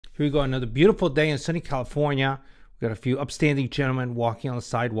Here we go, another beautiful day in sunny California. We got a few upstanding gentlemen walking on the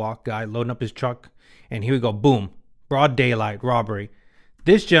sidewalk, guy loading up his truck. And here we go, boom, broad daylight, robbery.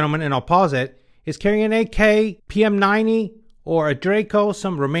 This gentleman, and I'll pause it, is carrying an AK, PM90, or a Draco,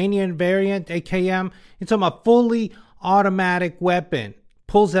 some Romanian variant, AKM. It's a fully automatic weapon.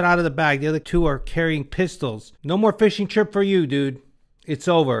 Pulls it out of the bag. The other two are carrying pistols. No more fishing trip for you, dude. It's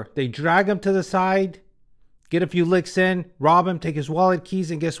over. They drag him to the side, get a few licks in, rob him, take his wallet,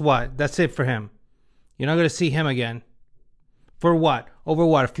 keys, and guess what? That's it for him. You're not going to see him again. For what? Over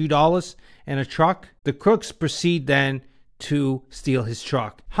what? A few dollars and a truck? The crooks proceed then to steal his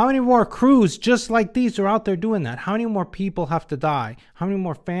truck. How many more crews just like these are out there doing that? How many more people have to die? How many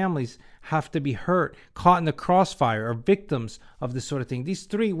more families have to be hurt, caught in the crossfire, or victims of this sort of thing? These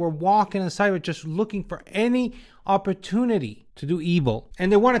three were walking inside just looking for any opportunity to do evil.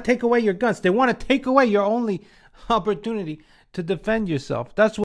 And they want to take away your guns. They want to take away your only opportunity to defend yourself. That's what